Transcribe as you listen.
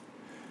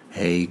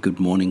Hey, good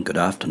morning, good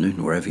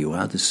afternoon, wherever you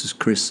are. This is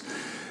Chris.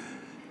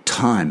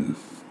 Time,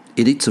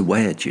 it eats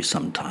away at you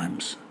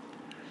sometimes.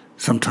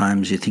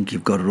 Sometimes you think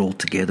you've got it all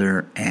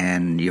together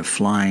and you're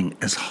flying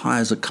as high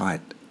as a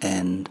kite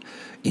and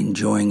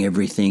enjoying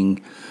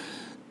everything.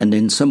 And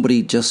then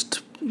somebody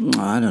just,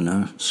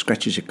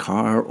 scratches your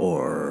car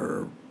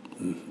or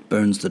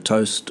burns the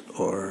toast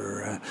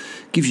or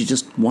gives you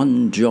just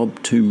one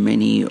job too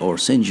many or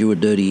sends you a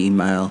dirty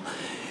email,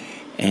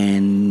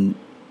 and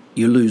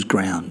you lose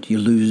ground. You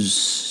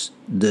lose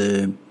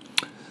you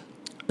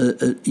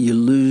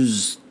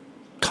lose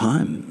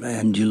time,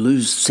 and you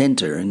lose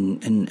center.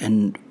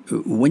 And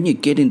when you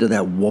get into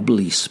that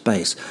wobbly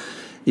space,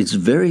 it's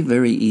very,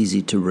 very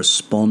easy to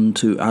respond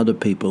to other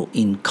people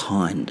in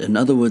kind. In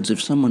other words, if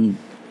someone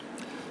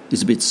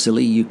is a bit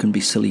silly, you can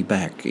be silly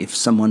back. If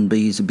someone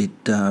is a bit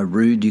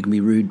rude, you can be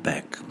rude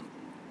back.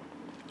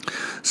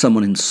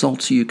 Someone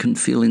insults you, you can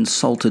feel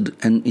insulted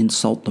and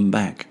insult them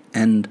back.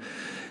 And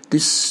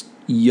this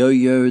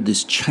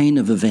this chain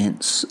of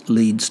events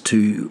leads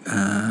to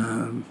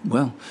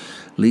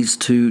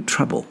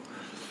trouble.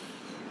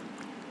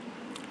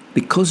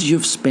 Because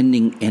you're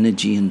spending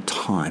energy and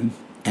time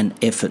and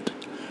effort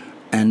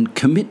and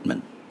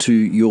commitment to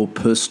your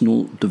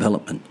personal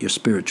development, your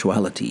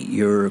spirituality,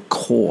 your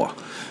core,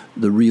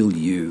 the real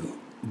you,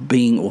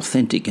 being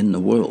authentic in the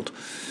world.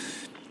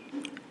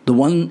 The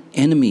one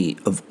enemy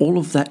of all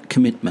of that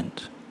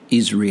commitment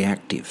is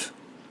reactive.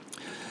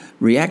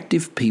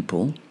 Reactive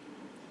people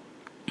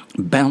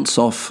bounce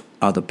off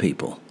other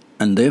people,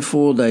 and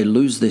therefore they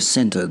lose their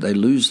center, they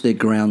lose their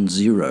ground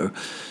zero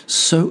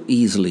so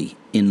easily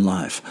in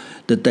life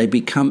that they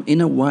become,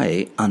 in a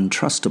way,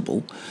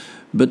 untrustable,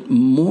 but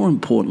more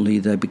importantly,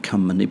 they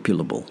become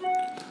manipulable.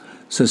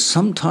 So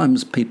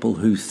sometimes people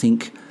who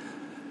think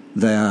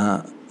they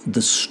are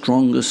the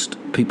strongest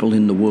people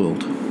in the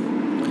world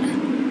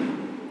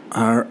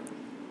are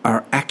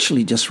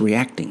actually just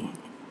reacting.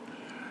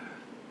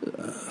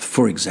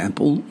 For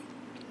example,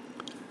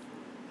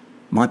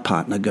 my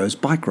partner goes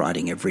bike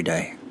riding every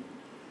day.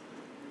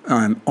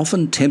 I'm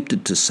often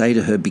tempted to say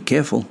to her, be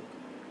careful,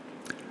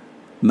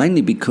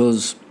 mainly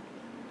because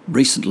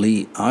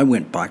recently I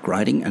went bike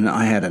riding and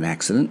I had an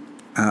accident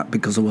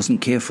because I wasn't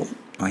careful.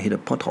 I hit a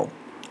pothole.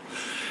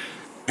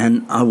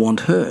 And I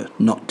want her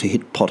not to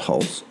hit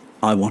potholes.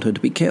 I want her to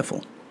be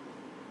careful.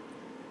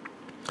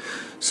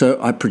 So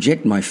I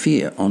project my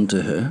fear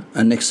onto her,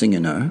 and next thing you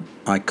know,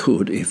 I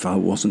could, if I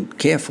wasn't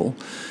careful,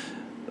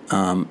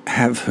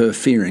 have her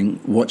fearing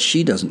what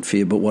she doesn't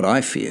fear, but what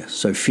I fear.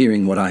 So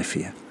fearing what I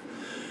fear.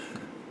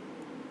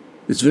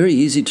 It's very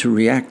easy to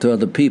react to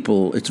other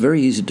people. It's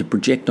very easy to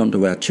project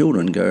onto our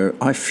children, go,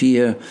 I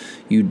fear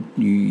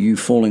you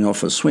falling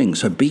off a swing,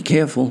 so be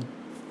careful.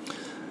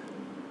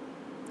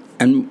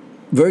 And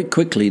very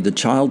quickly, the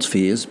child's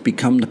fears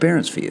become the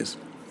parent's fears.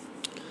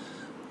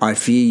 I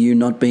fear you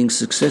not being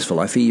successful.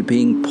 I fear you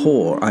being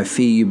poor. I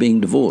fear you being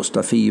divorced.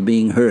 I fear you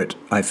being hurt.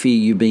 I fear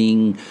you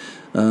being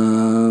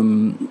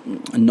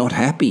not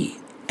happy.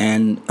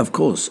 And of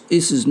course,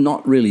 this is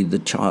not really the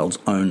child's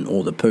own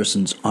or the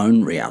person's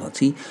own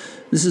reality.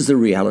 This is the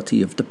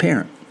reality of the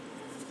parent.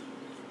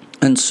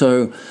 And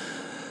so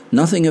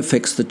nothing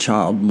affects the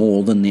child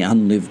more than the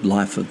unlived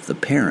life of the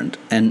parent.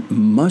 And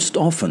most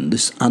often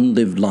this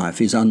unlived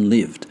life is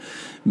unlived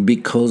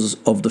because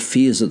of the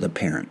fears of the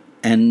parent.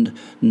 And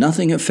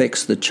nothing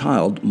affects the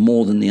child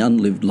more than the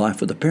unlived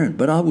life of the parent.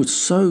 But I would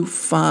so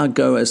far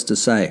go as to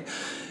say,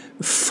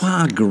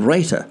 far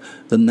greater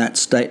than that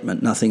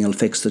statement, nothing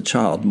affects the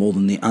child more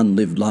than the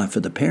unlived life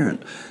of the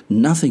parent.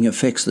 Nothing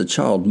affects the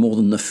child more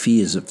than the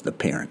fears of the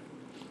parent.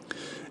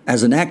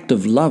 As an act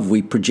of love,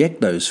 we project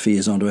those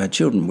fears onto our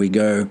children. We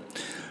go,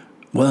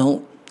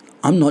 well,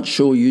 I'm not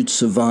sure you'd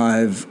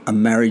survive a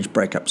marriage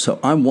breakup, so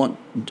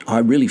I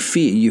really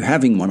fear you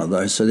having one of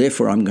those, so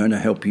therefore I'm going to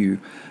help you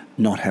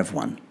not have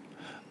one.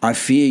 I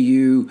fear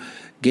you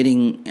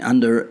getting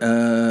under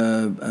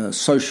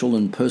social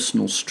and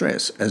personal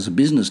stress as a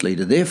business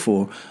leader.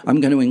 Therefore, I'm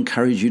going to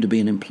encourage you to be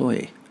an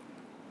employee.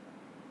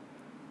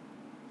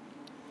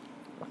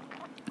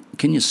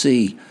 Can you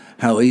see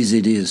how easy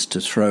it is to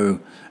throw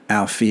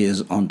our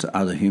fears onto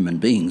other human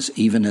beings,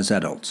 even as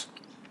adults?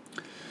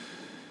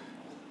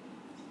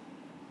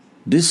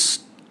 This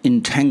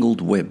entangled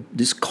web,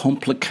 this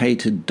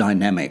complicated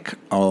dynamic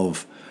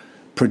of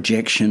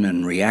projection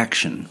and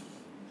reaction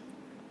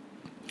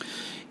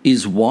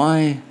is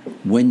why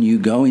when you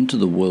go into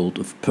the world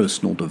of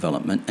personal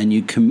development and you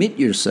commit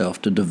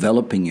yourself to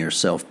developing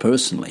yourself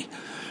personally,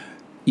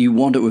 you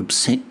want to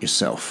absent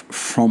yourself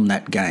from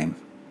that game.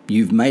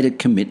 You've made a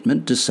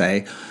commitment to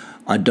say,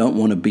 I don't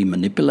want to be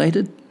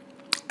manipulated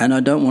and I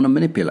don't want to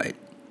manipulate.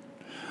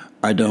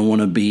 I don't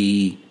want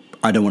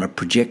to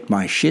project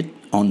my shit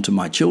onto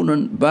my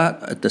children,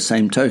 but at the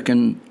same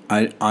token,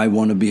 I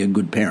want to be a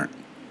good parent.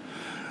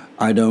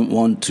 I don't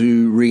want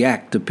to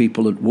react to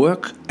people at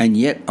work, and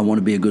yet I want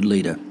to be a good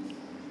leader.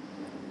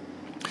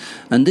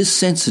 And this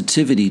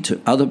sensitivity to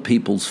other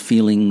people's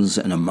feelings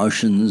and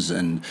emotions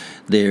and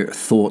their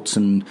thoughts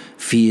and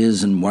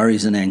fears and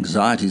worries and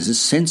anxieties,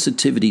 this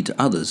sensitivity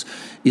to others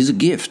is a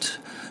gift,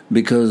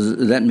 because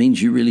that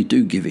means you really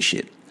do give a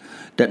shit.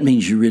 That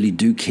means you really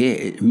do care.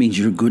 It means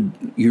you're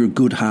a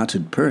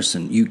good-hearted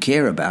person. You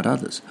care about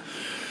others.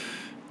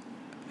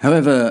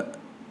 However,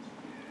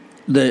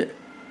 the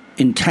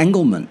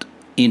entanglement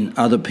in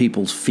other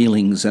people's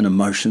feelings and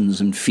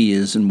emotions and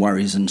fears and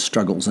worries and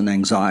struggles and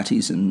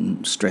anxieties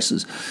and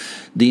stresses,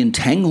 the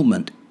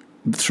entanglement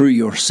through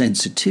your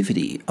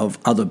sensitivity of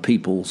other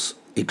people's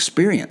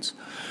experience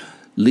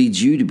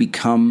leads you to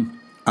become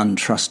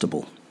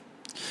untrustable.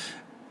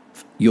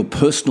 Your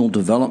personal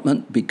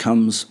development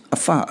becomes a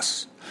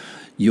farce.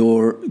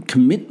 Your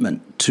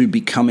commitment to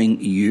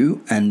becoming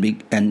you and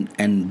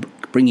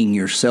bringing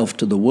yourself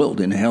to the world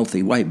in a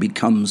healthy way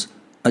becomes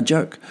a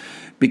joke.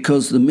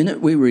 Because the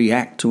minute we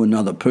react to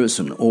another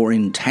person or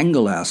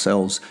entangle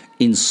ourselves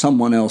in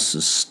someone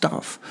else's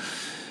stuff,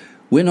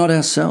 we're not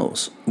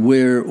ourselves.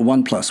 We're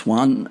 1 +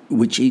 1,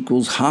 which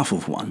equals half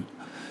of 1.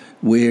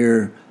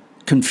 We're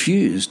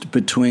confused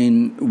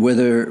between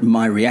whether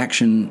my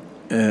reaction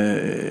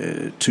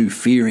to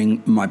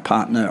fearing my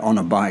partner on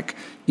a bike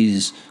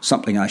is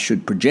something I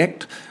should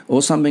project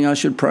or something I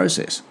should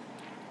process.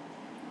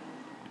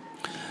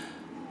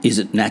 Is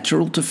it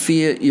natural to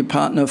fear your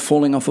partner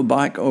falling off a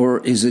bike, or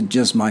is it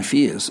just my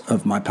fears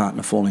of my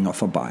partner falling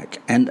off a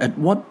bike? And at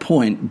what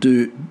point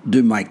do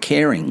our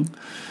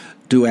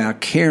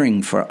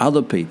caring for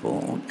other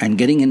people and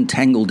getting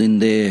entangled in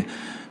their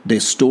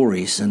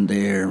stories and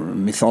their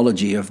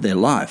mythology of their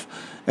life,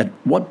 at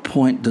what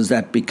point does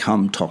that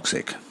become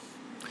toxic?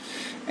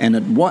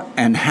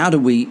 And how do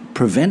we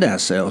prevent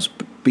ourselves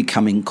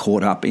becoming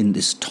caught up in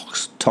this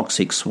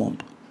toxic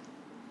swamp?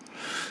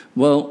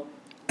 Well,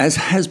 as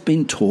has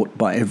been taught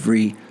by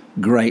every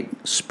great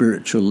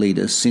spiritual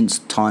leader since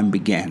time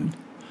began,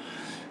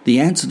 the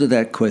answer to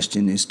that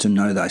question is to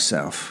know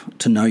thyself,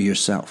 to know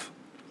yourself.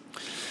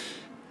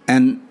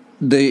 And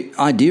the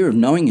idea of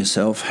knowing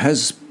yourself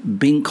has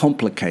been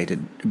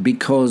complicated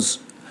because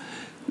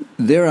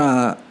there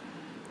are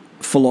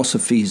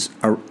philosophies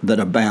that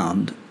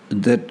abound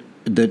that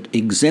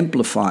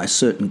exemplify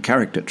certain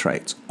character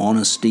traits,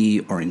 honesty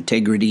or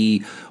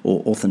integrity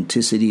or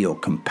authenticity or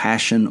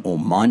compassion or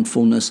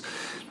mindfulness.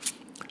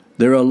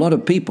 There are a lot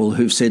of people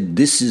who've said,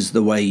 this is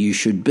the way you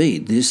should be,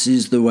 this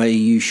is the way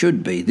you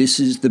should be, this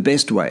is the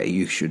best way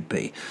you should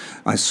be.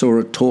 I saw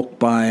a talk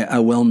by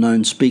a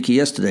well-known speaker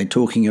yesterday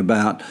talking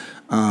about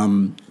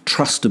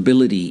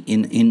trustability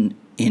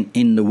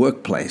in the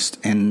workplace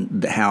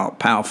and how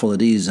powerful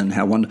it is and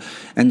how wonderful.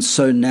 And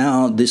so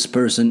now this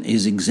person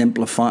is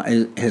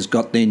has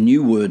got their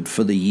new word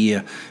for the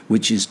year,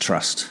 which is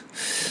trust.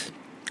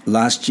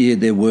 Last year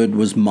their word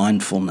was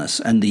mindfulness,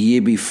 and the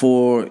year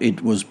before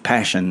it was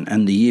passion,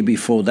 and the year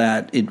before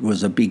that it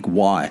was a big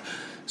why.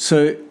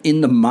 So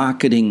in the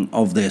marketing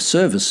of their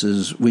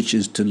services, which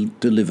is to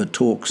deliver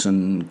talks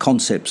and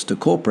concepts to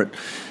corporate,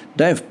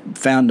 they've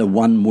found a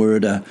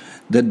one-worder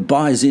that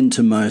buys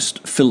into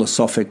most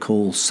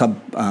philosophical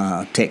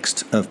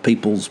subtext of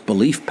people's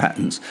belief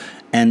patterns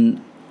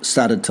and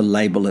started to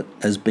label it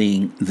as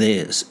being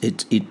theirs.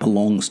 It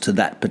belongs to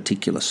that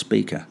particular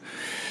speaker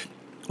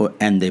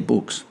and their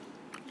books.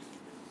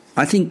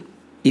 I think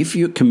if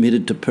you're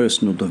committed to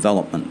personal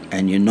development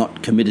and you're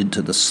not committed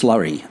to the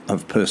slurry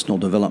of personal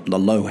development, the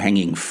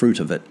low-hanging fruit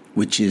of it,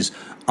 which is,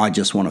 I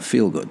just want to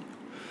feel good,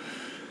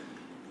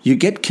 you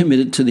get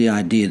committed to the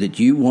idea that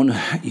you want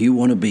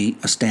to be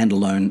a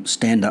standalone,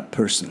 stand-up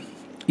person.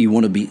 You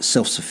want to be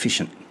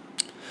self-sufficient.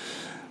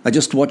 I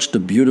just watched a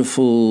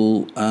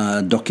beautiful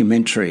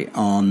documentary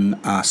on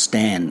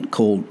Stan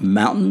called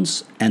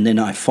Mountains, and then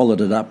I followed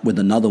it up with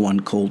another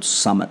one called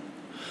Summit.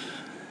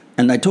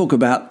 And they talk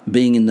about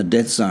being in the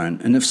death zone.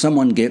 And if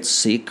someone gets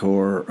sick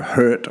or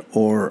hurt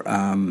or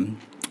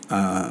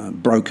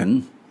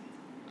broken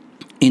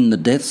in the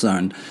death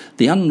zone,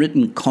 the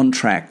unwritten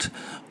contract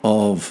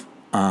of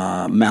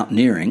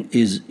mountaineering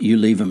is you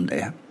leave them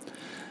there.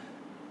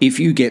 If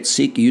you get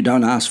sick, you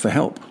don't ask for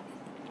help.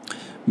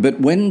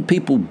 But when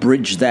people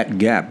bridge that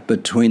gap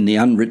between the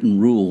unwritten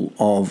rule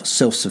of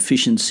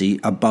self-sufficiency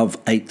above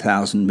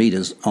 8,000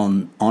 meters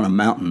on a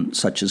mountain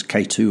such as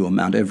K2 or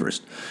Mount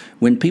Everest,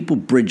 when people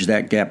bridge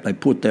that gap, they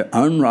put their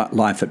own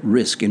life at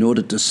risk in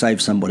order to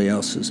save somebody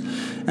else's.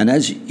 And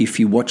if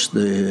you watch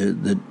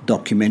the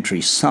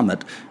documentary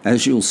Summit,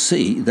 as you'll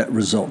see, that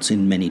results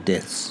in many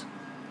deaths.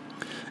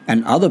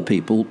 And other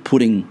people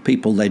putting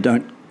people they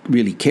don't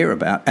really care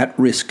about at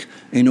risk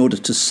in order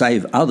to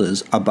save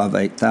others above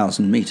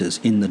 8,000 meters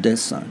in the death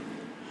zone.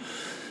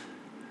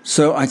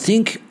 So I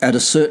think at a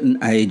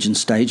certain age and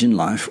stage in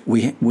life,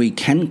 we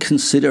can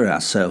consider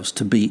ourselves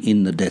to be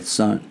in the death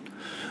zone.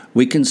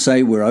 We can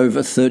say we're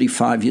over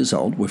 35 years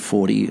old, we're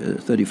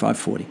 35,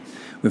 40.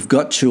 We've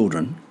got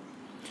children.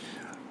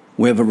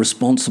 We have a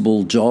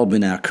responsible job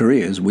in our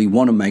careers. We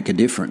want to make a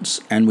difference,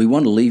 and we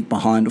want to leave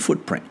behind a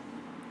footprint.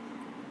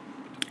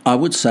 I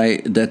would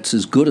say that's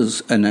as good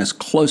as and as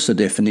close a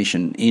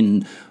definition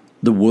in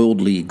the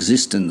worldly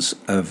existence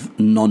of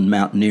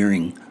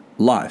non-mountaineering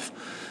life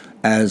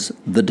as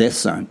the death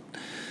zone.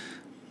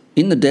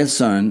 In the death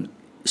zone,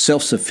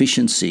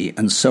 self-sufficiency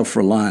and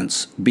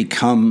self-reliance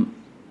become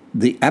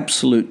the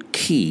absolute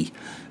key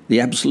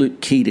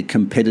to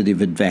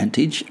competitive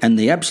advantage and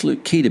the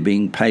absolute key to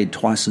being paid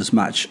twice as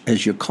much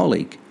as your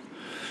colleague.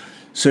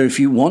 So if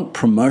you want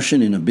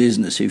promotion in a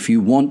business, if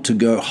you want to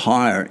go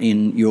higher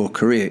in your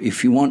career,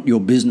 if you want your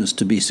business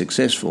to be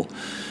successful,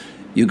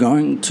 you're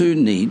going to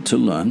need to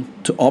learn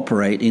to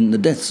operate in the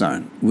death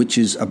zone, which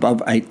is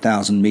above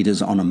 8,000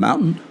 meters on a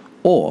mountain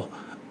or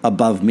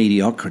above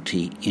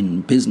mediocrity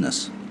in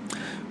business,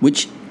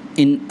 which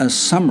in a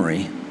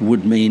summary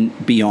would mean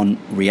beyond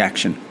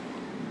reaction.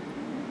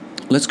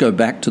 Let's go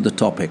back to the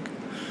topic.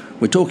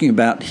 We're talking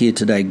about here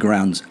today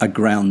a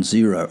ground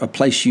zero, a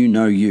place you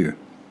know you,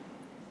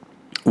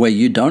 where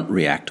you don't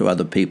react to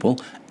other people,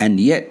 and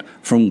yet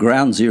from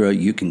ground zero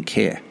you can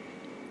care.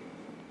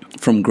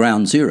 From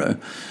ground zero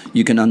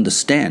you can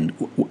understand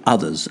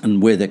others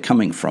and where they're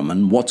coming from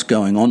and what's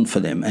going on for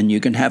them, and you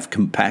can have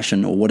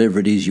compassion or whatever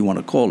it is you want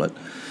to call it.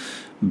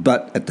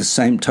 But at the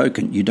same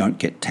token, you don't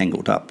get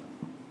tangled up.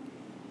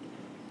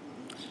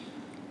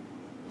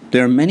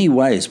 There are many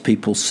ways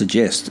people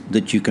suggest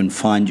that you can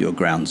find your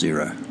ground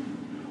zero.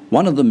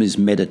 One of them is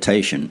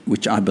meditation,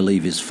 which I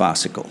believe is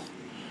farcical.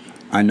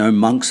 I know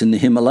monks in the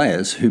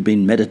Himalayas who've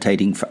been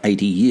meditating for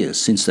 80 years,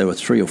 since they were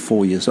 3 or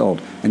 4 years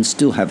old, and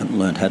still haven't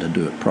learned how to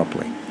do it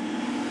properly.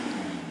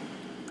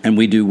 And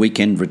we do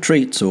weekend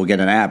retreats or get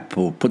an app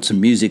or put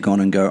some music on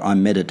and go,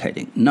 I'm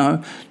meditating.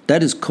 No,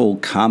 that is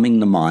called calming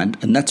the mind,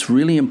 and that's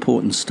really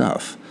important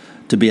stuff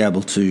to be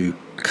able to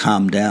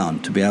calm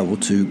down, to be able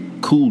to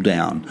cool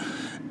down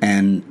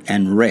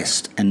and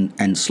rest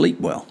and sleep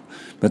well.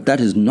 But that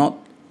is not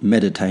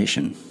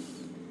meditation.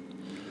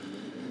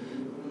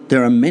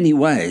 There are many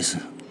ways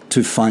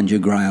to find your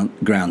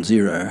ground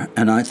zero,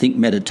 and I think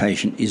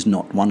meditation is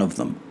not one of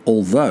them.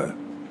 Although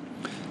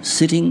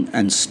sitting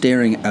and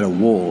staring at a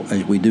wall,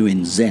 as we do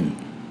in Zen,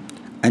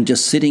 and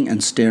just sitting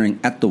and staring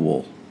at the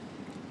wall,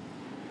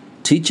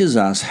 teaches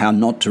us how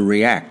not to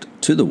react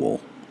to the wall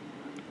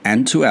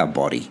and to our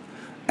body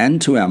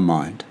and to our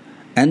mind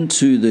and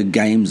to the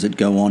games that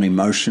go on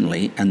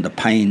emotionally and the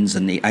pains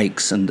and the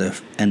aches and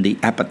the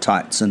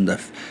appetites and the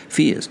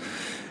fears.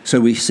 So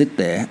we sit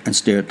there and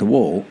stare at the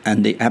wall,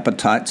 and the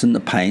appetites and the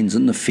pains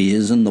and the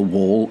fears and the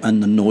wall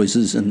and the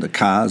noises and the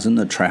cars and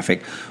the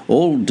traffic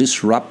all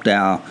disrupt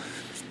our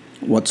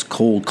what's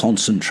called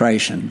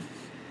concentration.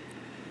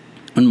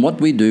 And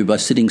what we do by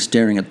sitting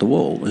staring at the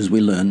wall is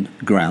we learn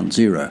ground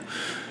zero.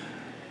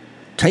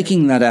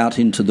 Taking that out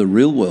into the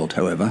real world,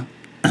 however,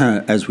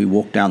 as we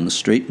walk down the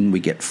street and we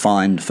get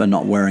fined for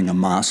not wearing a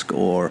mask,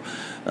 or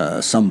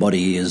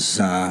somebody is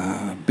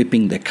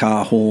bipping their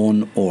car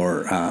horn,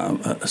 or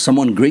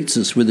someone greets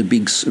us with a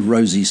big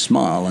rosy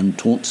smile and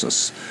taunts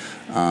us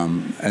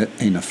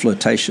in a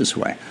flirtatious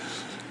way.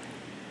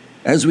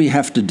 As we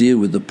have to deal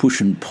with the push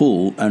and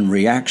pull and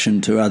reaction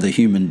to other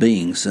human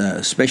beings,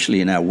 especially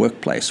in our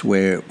workplace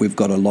where we've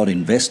got a lot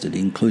invested,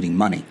 including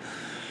money,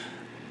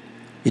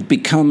 it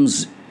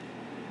becomes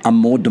a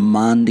more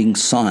demanding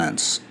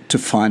science to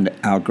find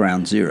our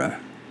ground zero.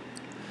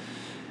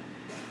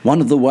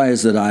 One of the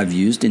ways that I've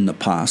used in the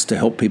past to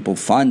help people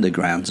find the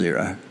ground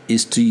zero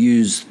is to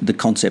use the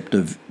concept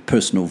of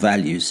personal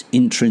values,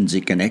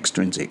 intrinsic and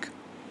extrinsic.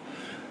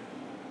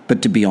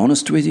 But to be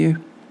honest with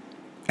you,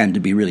 and to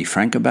be really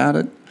frank about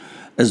it,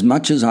 as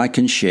much as I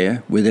can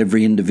share with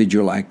every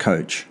individual I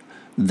coach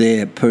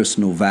their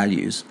personal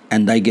values,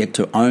 and they get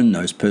to own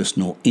those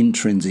personal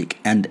intrinsic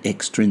and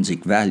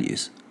extrinsic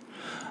values,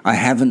 I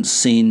haven't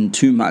seen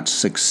too much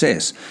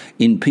success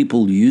in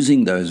people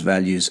using those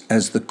values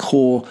as the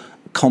core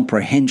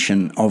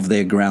comprehension of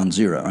their ground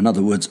zero. In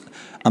other words,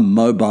 a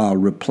mobile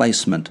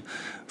replacement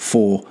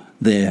for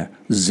their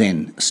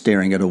Zen,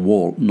 staring at a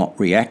wall, not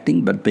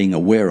reacting, but being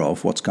aware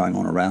of what's going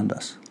on around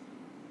us.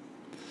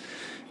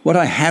 What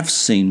I have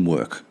seen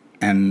work,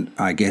 and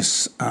I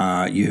guess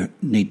you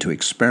need to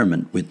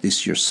experiment with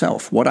this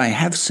yourself, what I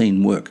have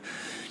seen work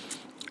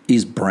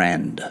is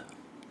brand.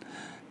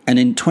 And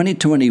in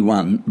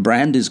 2021,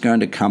 brand is going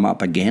to come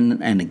up again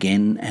and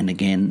again and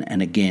again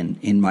and again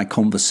in my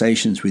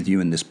conversations with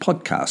you in this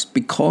podcast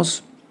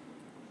because,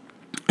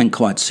 and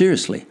quite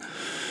seriously,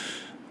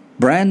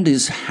 brand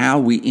is how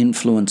we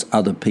influence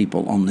other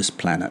people on this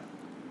planet.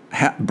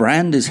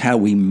 Brand is how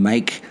we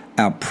make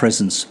our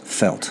presence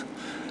felt.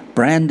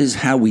 Brand is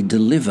how we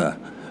deliver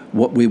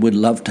what we would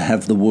love to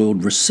have the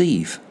world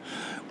receive.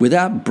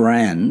 Without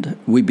brand,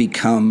 we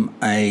become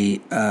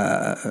a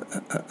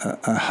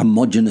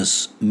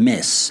homogeneous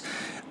mess,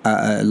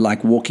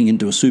 like walking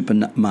into a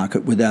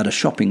supermarket without a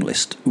shopping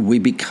list. We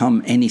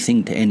become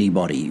anything to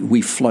anybody.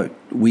 We float,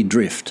 we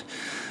drift,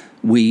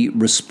 we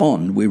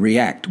respond, we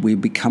react, we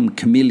become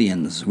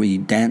chameleons. We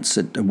dance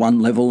at one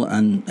level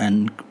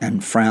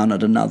and frown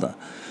at another.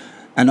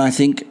 And I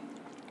think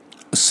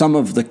some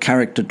of the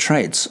character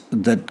traits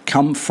that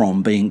come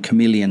from being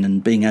chameleon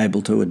and being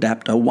able to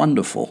adapt are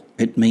wonderful.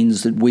 It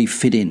means that we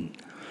fit in.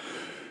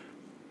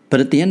 But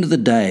at the end of the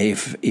day,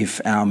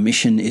 if our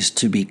mission is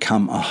to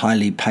become a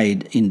highly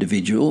paid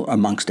individual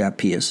amongst our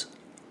peers,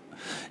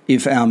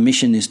 if our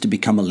mission is to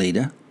become a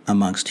leader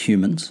amongst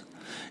humans,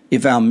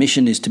 if our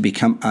mission is to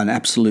become an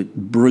absolute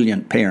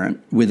brilliant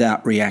parent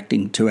without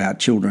reacting to our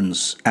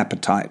children's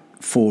appetite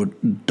for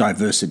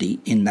diversity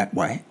in that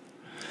way,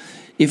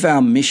 if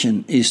our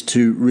mission is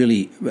to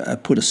really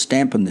put a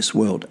stamp on this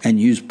world and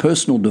use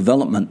personal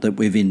development that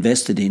we've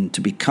invested in to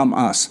become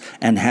us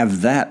and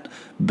have that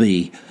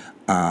be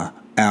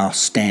our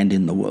stand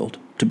in the world,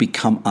 to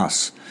become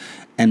us,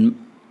 and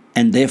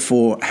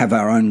therefore have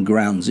our own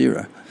ground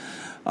zero,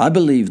 I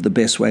believe the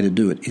best way to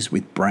do it is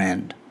with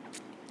brand.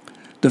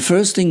 The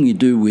first thing you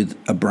do with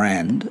a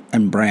brand,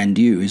 and brand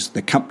you is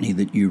the company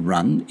that you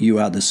run, you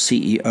are the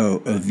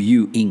CEO of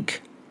You Inc.,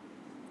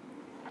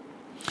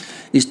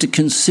 is to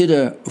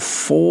consider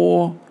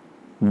 4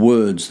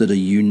 words that are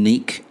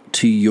unique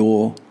to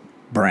your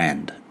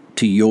brand,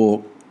 to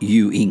your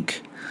You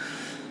Inc.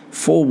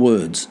 4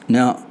 words.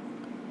 Now,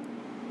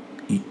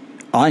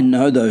 I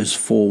know those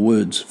 4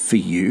 words for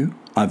you.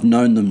 I've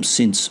known them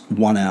since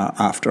 1 hour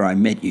after I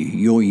met you.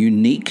 Your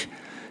unique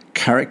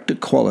character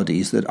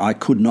qualities that I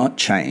could not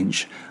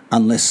change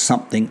unless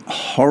something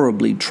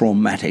horribly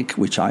traumatic,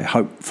 which I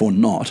hope for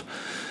not,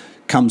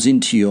 comes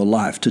into your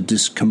life to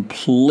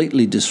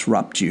completely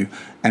disrupt you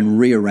and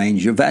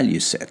rearrange your value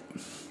set.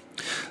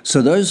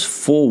 So those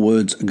 4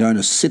 words are going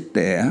to sit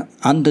there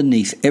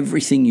underneath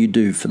everything you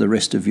do for the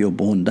rest of your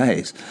born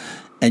days.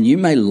 And you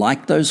may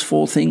like those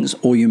 4 things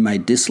or you may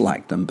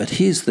dislike them, but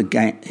here's the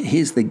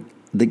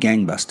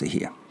gangbuster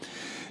here.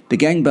 The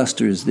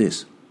gangbuster is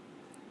this.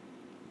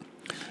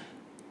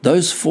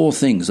 Those 4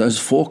 things, those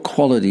 4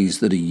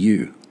 qualities that are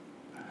you,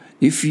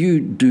 if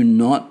you do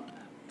not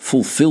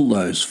fulfill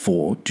those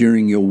 4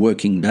 during your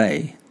working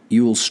day,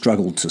 you will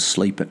struggle to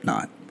sleep at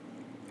night.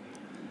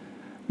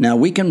 Now,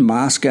 we can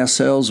mask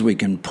ourselves, we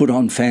can put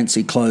on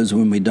fancy clothes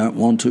when we don't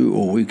want to,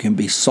 or we can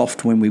be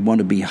soft when we want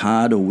to be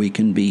hard, or we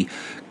can be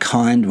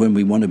kind when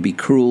we want to be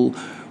cruel.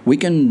 We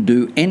can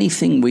do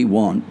anything we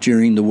want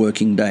during the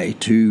working day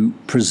to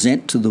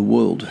present to the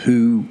world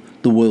who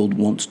the world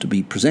wants to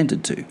be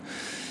presented to.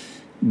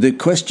 The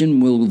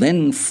question will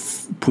then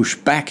push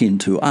back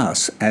into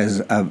us as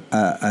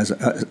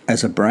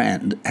a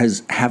brand,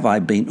 as have I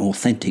been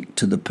authentic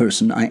to the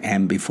person I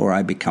am before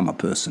I become a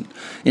person?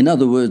 In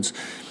other words,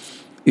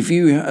 if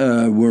you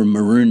were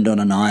marooned on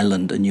an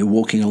island and you're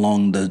walking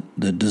along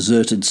the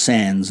deserted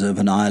sands of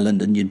an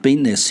island and you'd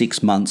been there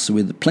 6 months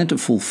with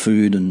plentiful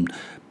food and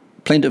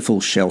plentiful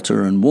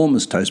shelter and warm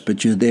as toast,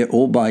 but you're there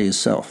all by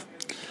yourself,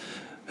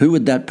 who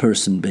would that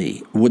person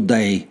be? Would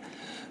they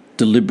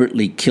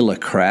deliberately kill a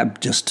crab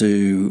just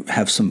to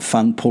have some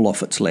fun, pull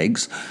off its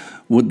legs?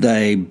 Would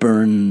they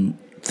burn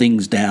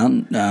things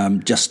down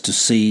just to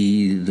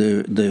see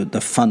the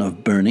fun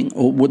of burning?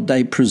 Or would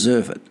they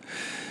preserve it?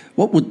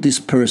 What would this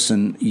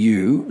person,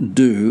 you,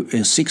 do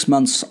is 6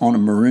 months on a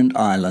marooned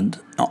island,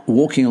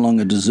 walking along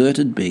a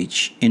deserted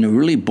beach in a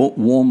really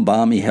warm,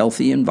 balmy,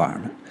 healthy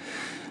environment,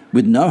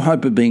 with no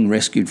hope of being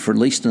rescued for at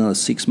least another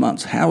 6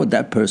 months? How would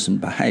that person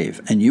behave?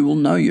 And you will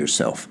know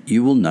yourself.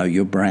 You will know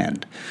your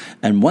brand.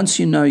 And once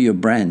you know your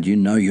brand, you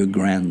know your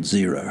ground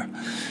zero.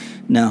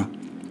 Now,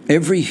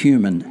 every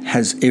human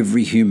has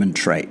every human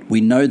trait. We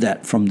know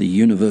that from the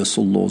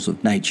universal laws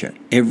of nature.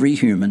 Every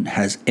human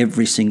has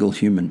every single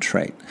human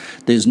trait.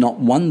 There's not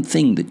one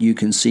thing that you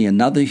can see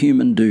another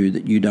human do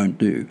that you don't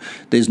do.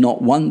 There's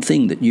not one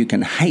thing that you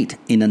can hate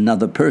in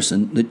another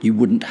person that you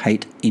wouldn't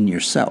hate in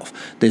yourself.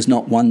 There's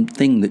not one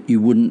thing that you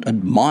wouldn't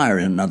admire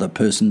in another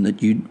person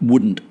that you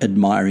wouldn't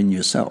admire in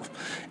yourself.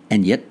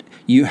 And yet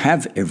you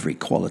have every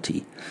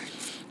quality.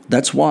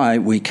 That's why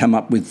we come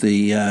up with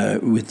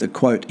the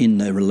quote in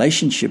the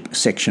relationship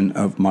section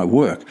of my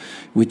work,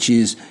 which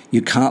is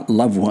you can't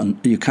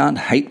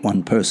hate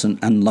one person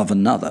and love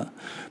another,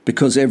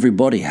 because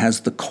everybody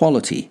has the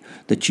quality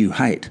that you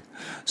hate.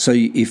 So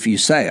if you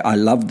say, I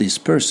love this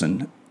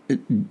person,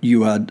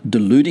 you are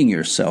deluding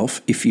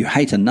yourself. If you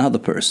hate another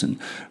person,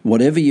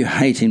 whatever you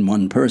hate in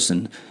one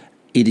person,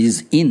 it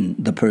is in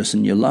the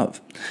person you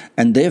love.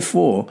 And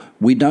therefore,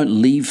 we don't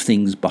leave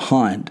things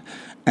behind.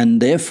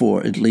 And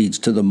therefore, it leads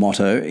to the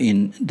motto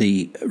in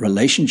the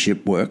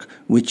relationship work,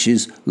 which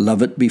is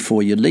love it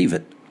before you leave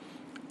it.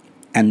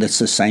 And it's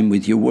the same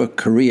with your work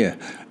career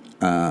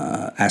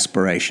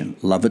aspiration.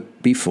 Love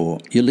it before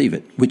you leave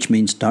it, which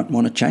means don't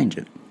want to change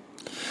it.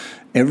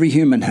 Every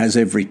human has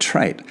every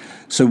trait.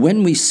 So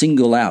when we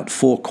single out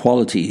 4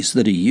 qualities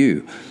that are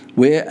you,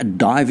 we're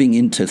diving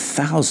into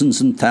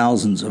thousands and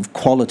thousands of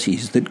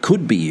qualities that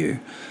could be you,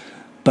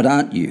 but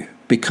aren't you,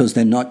 because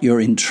they're not your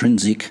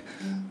intrinsic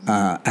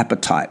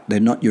appetite.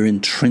 They're not your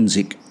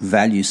intrinsic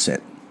value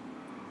set.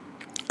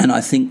 And I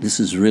think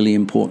this is really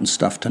important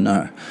stuff to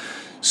know.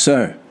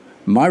 So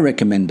my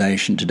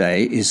recommendation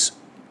today is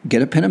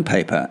get a pen and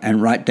paper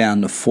and write down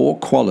the 4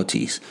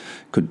 qualities.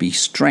 It could be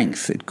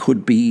strength. It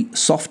could be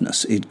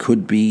softness. It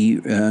could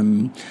be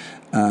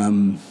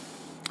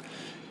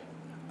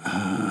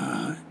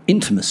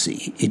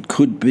intimacy. It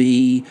could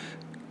be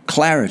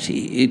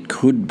clarity. It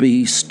could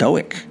be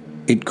stoic.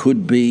 It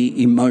could be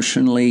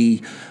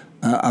emotionally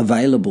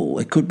available.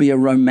 It could be a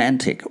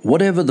romantic.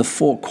 Whatever the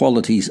 4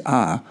 qualities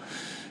are,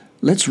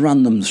 let's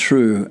run them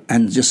through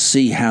and just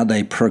see how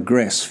they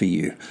progress for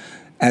you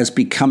as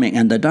becoming,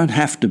 and they don't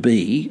have to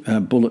be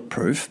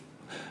bulletproof,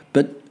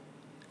 but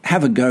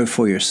have a go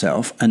for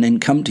yourself and then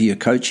come to your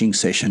coaching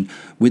session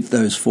with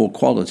those 4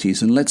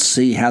 qualities, and let's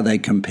see how they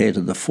compare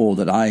to the 4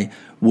 that I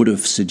would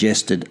have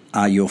suggested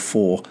are your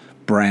 4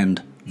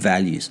 brand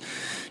values.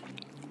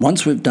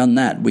 Once we've done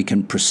that, we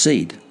can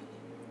proceed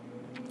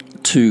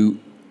to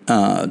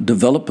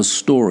develop a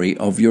story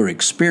of your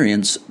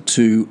experience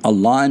to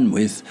align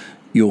with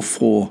your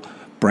 4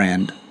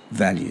 brand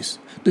values.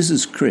 This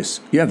is Chris.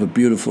 You have a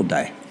beautiful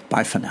day.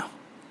 Bye for now.